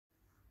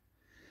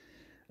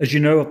As you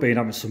know, I've been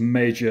having some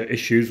major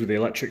issues with the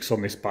electrics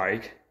on this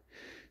bike.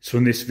 So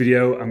in this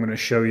video, I'm going to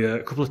show you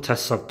a couple of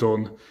tests I've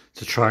done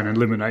to try and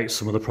eliminate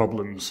some of the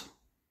problems.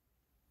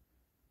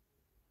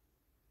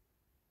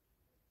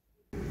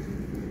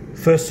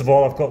 First of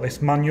all, I've got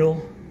this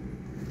manual,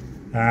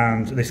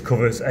 and this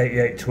covers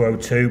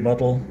 88202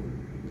 model.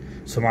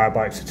 So my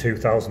bike's a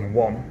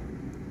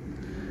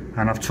 2001.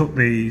 And I've took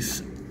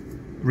these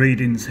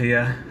readings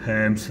here,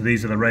 so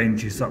these are the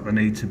ranges that they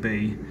need to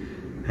be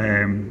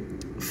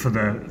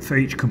for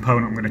each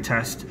component I'm going to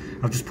test.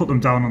 I've just put them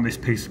down on this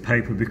piece of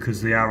paper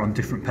because they are on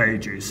different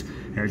pages.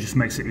 It just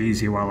makes it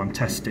easier while I'm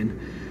testing.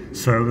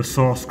 So the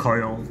source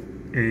coil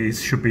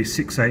should be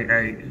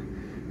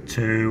 688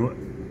 to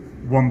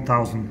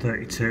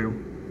 1032,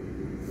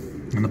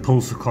 and the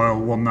pulsar coil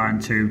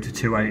 192 to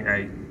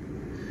 288.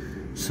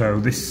 So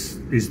this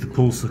is the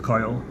pulsar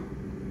coil,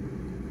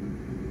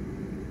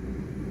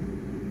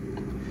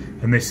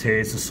 and this here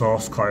is the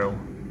source coil.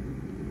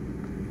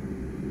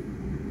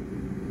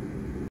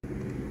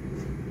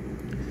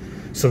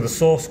 So the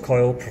source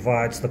coil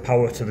provides the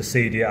power to the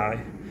CDI,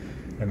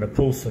 and the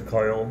pulsar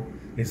coil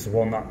is the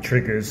one that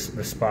triggers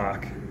the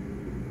spark.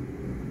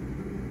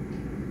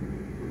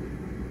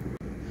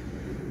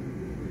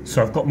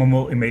 So I've got my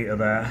multimeter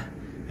there.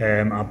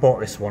 I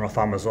bought this one off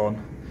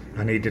Amazon.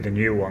 I needed a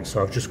new one,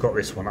 so I've just got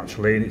this one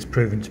actually, and it's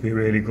proven to be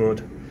really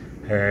good.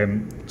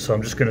 So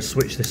I'm just going to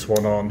switch this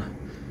one on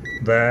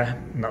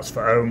there, and that's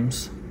for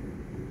ohms.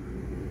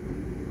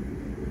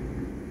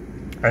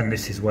 And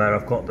this is where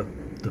I've got the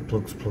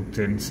plugs plugged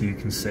in, so you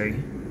can see.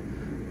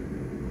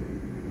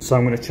 So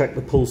I'm going to check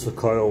the pulsar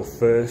coil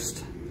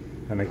first,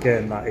 and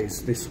again that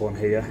is this one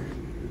here,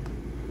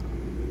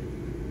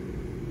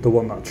 the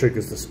one that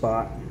triggers the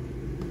spark.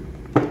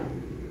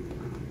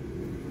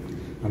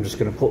 I'm just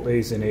going to put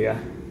these in here.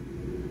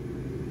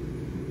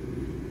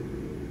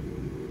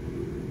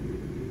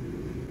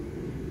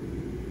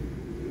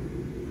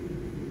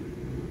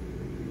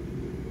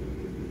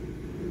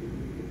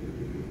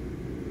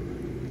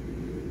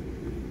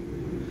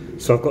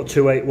 So I've got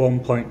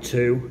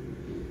 281.2,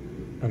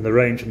 and the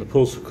range on the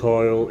pulsar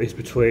coil is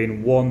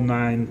between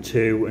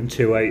 192 and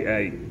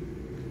 288.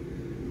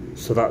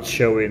 So that's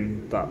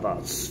showing that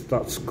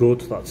that's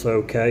good, that's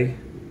okay,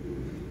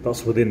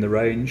 that's within the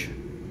range.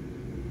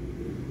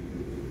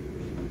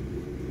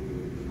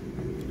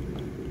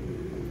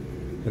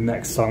 And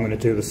next I'm going to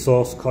do the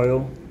source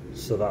coil.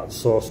 So that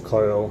source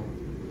coil,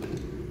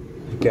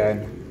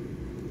 again,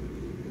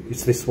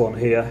 it's this one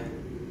here.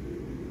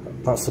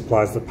 That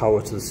supplies the power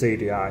to the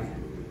CDI,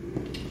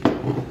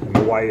 and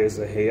the wires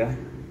are here. A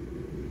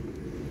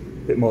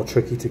bit more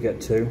tricky to get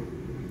to.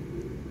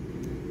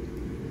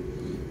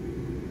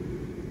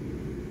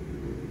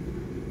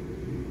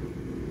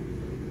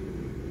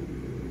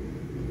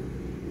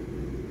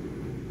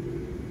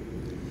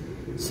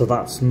 So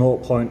that's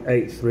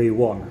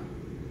 0.831,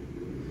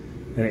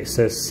 and it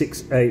says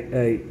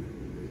 688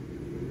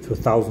 to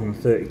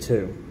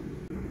 1032.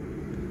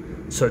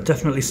 So it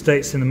definitely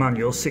states in the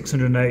manual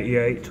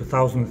 688 to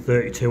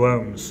 1032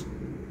 ohms.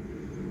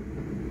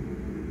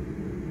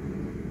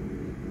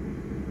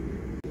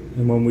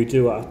 And when we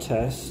do our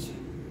test,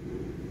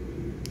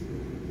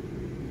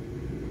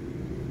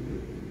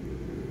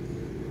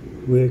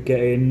 we're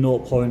getting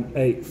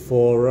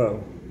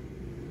 0.840.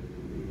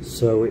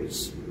 So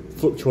it's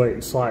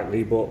fluctuating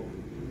slightly, but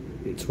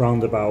it's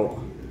round about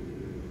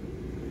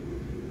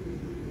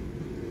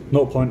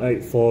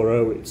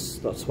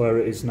 0.840, that's where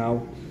it is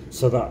now.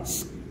 So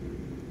that's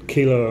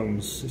kilo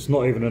ohms, it's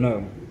not even an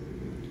ohm.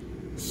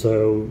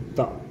 So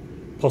that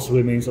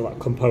possibly means that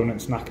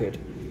component's knackered,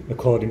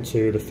 according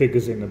to the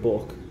figures in the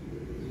book.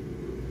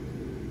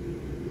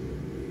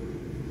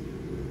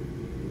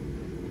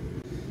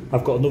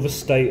 I've got another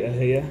stator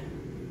here,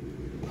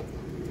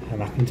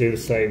 and I can do the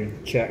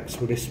same checks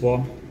with this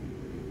one.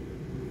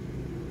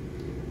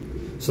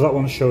 So that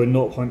one's showing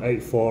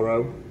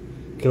 0.840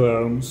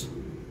 kilo ohms.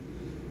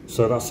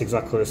 So that's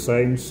exactly the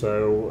same.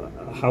 So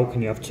how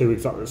can you have two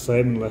exactly the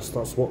same unless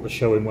that's what they're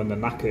showing when they're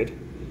knackered?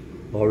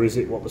 Or is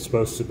it what they're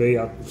supposed to be?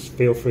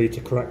 Feel free to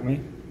correct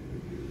me.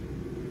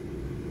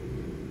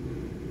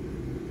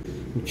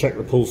 We'll check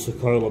the pulsar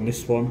coil on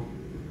this one.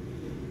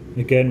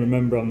 Again,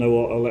 remember, I'm no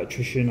auto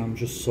electrician, I'm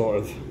just sort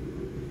of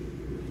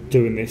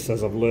doing this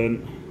as I've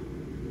learnt.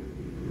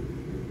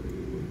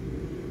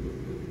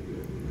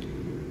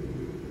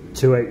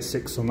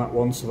 286 on that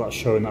one, so that's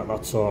showing that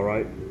that's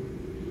alright.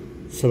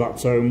 So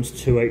that's ohms,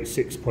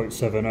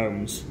 286.7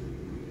 ohms.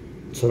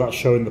 So that's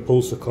showing the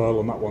pulsar coil,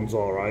 and that one's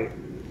alright.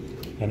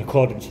 And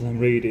according to them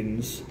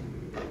readings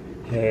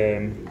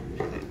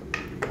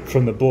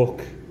from the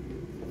book,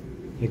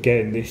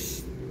 again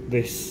this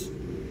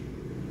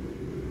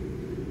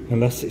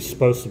unless it's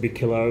supposed to be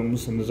kilo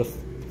ohms and there's a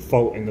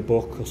fault in the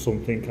book or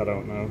something, I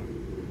don't know.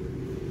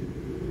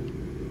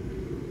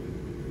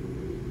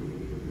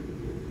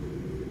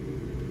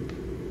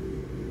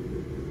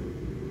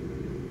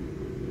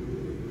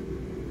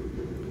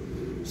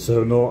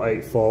 So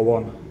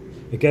 0841.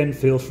 Again,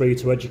 feel free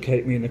to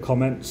educate me in the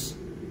comments.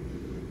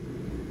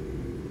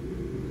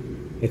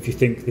 if you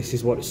think this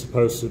is what it's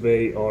supposed to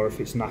be or if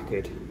it's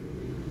knackered.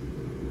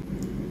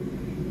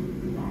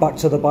 Back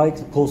to the bike,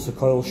 the pulsar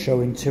coil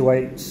showing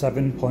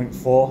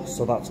 287.4,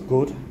 so that's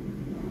good.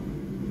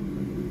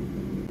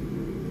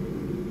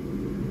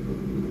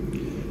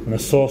 And the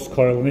source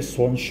coil on this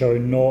one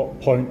showing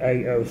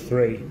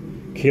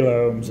 0.803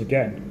 kilo ohms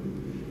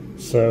again.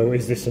 So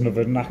is this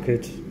another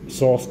knackered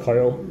source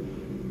coil,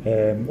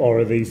 or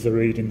are these the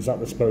readings that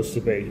they're supposed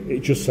to be?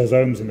 It just says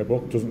ohms in the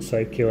book, doesn't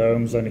say kilo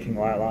ohms or anything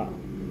like that.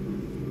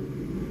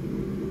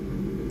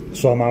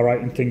 So am I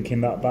right in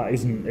thinking that that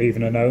isn't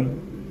even an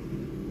ohm?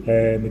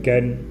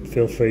 Again,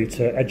 feel free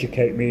to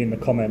educate me in the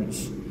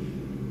comments.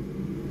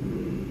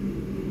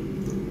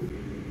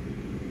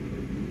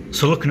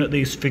 So looking at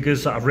these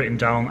figures that I've written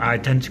down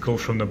identical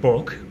from the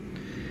book,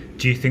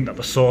 do you think that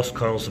the source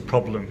coil's the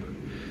problem?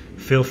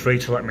 Feel free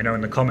to let me know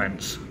in the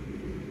comments.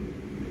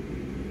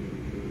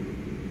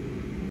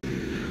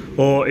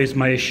 Or is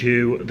my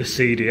issue the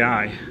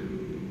CDI?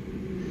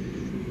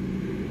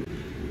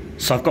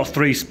 So I've got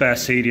 3 spare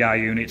CDI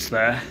units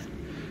there.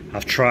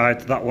 I've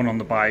tried that one on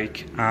the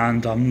bike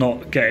and I'm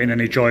not getting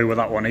any joy with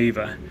that one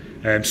either.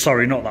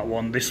 Sorry, not that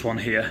one, this one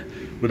here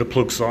with the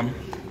plugs on.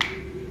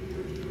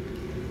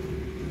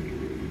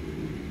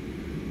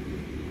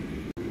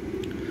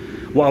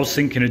 What I was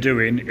thinking of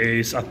doing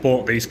is I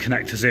bought these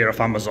connectors here off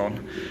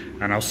Amazon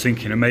and I was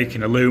thinking of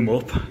making a loom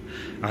up.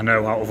 I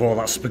know out of all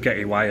that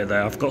spaghetti wire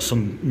there, I've got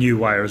some new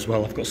wire as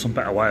well, I've got some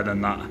better wire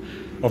than that.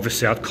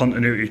 Obviously I'd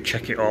continuity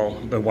check it all,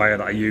 the wire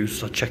that I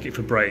use, I'd check it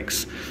for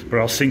breaks. But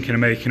I was thinking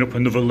of making up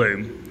another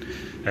loom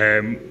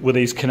with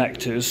these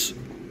connectors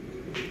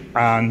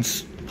and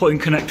putting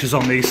connectors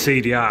on these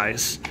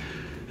CDIs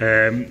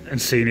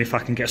and seeing if I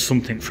can get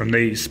something from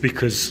these,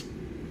 because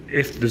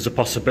if there's a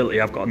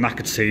possibility I've got a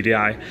knackered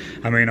CDI,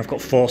 I mean I've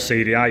got 4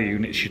 CDI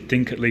units, you'd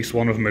think at least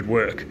one of them would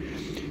work.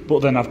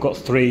 But then I've got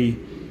 3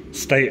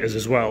 stators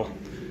as well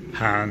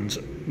and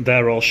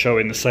they're all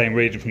showing the same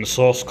reading from the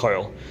source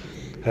coil.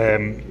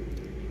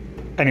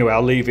 Anyway,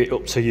 I'll leave it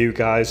up to you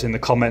guys in the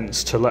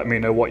comments to let me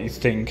know what you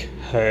think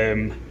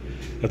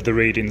of the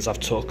readings I've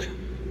took.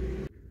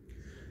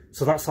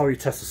 So that's how you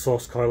test the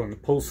source coil and the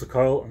pulsar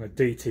coil on a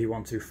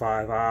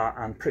dt125r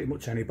and pretty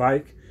much any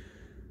bike.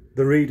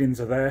 The readings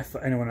are there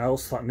for anyone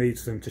else that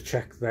needs them to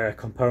check their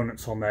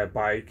components on their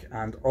bike,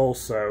 and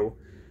also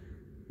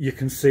you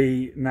can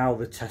see now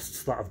the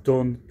tests that I've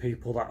done,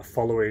 people that are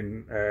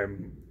following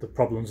the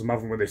problems I'm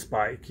having with this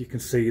bike, you can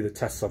see the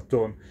tests I've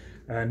done,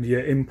 and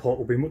your input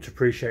will be much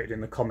appreciated in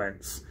the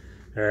comments.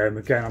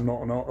 Again, I'm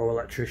not an auto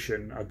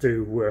electrician, I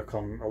do work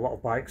on a lot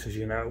of bikes as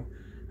you know,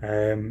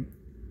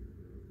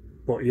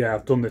 but yeah,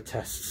 I've done the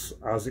tests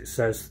as it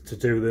says to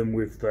do them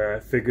with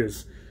the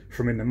figures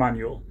from in the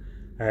manual.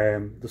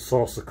 The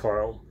source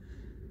coil,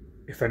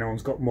 if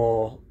anyone's got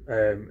more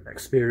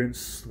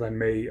experience than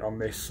me on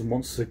this and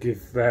wants to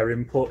give their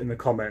input in the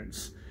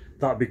comments,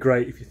 that'd be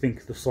great. If you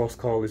think the source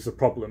coil is the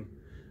problem,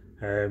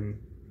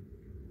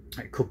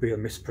 it could be a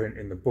misprint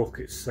in the book.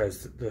 It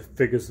says that the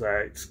figures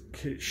there, it's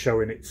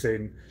showing it's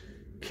in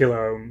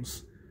kilo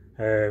ohms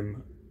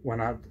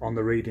when on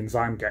the readings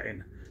I'm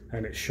getting,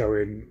 and it's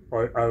showing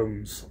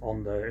ohms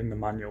on in the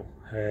manual.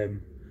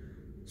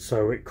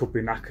 So it could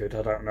be knackered,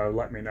 I don't know,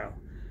 let me know.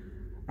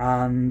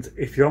 And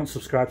if you aren't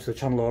subscribed to the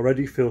channel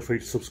already, feel free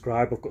to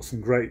subscribe. I've got some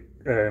great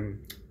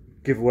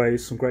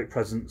giveaways, some great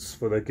presents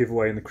for the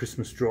giveaway in the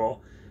Christmas draw.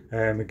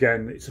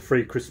 Again, it's a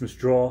free Christmas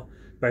draw.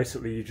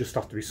 Basically, you just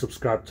have to be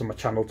subscribed to my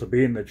channel to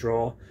be in the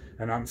draw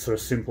and answer a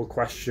simple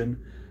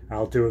question.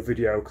 I'll do a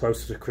video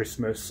closer to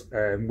Christmas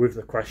with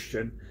the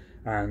question,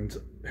 and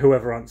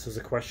whoever answers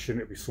the question,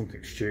 it'll be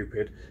something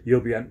stupid,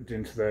 you'll be entered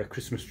into the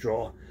Christmas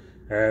draw.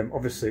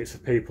 Obviously, it's for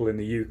people in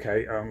the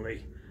UK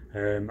only.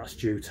 That's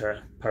due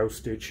to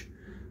postage,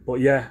 but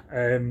yeah,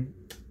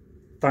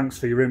 thanks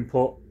for your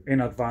input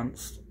in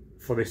advance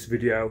for this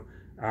video,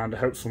 and I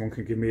hope someone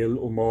can give me a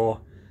little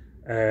more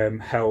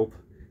help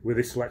with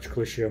this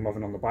electrical issue I'm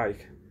having on the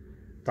bike.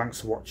 Thanks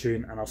for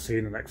watching, and I'll see you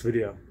in the next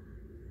video.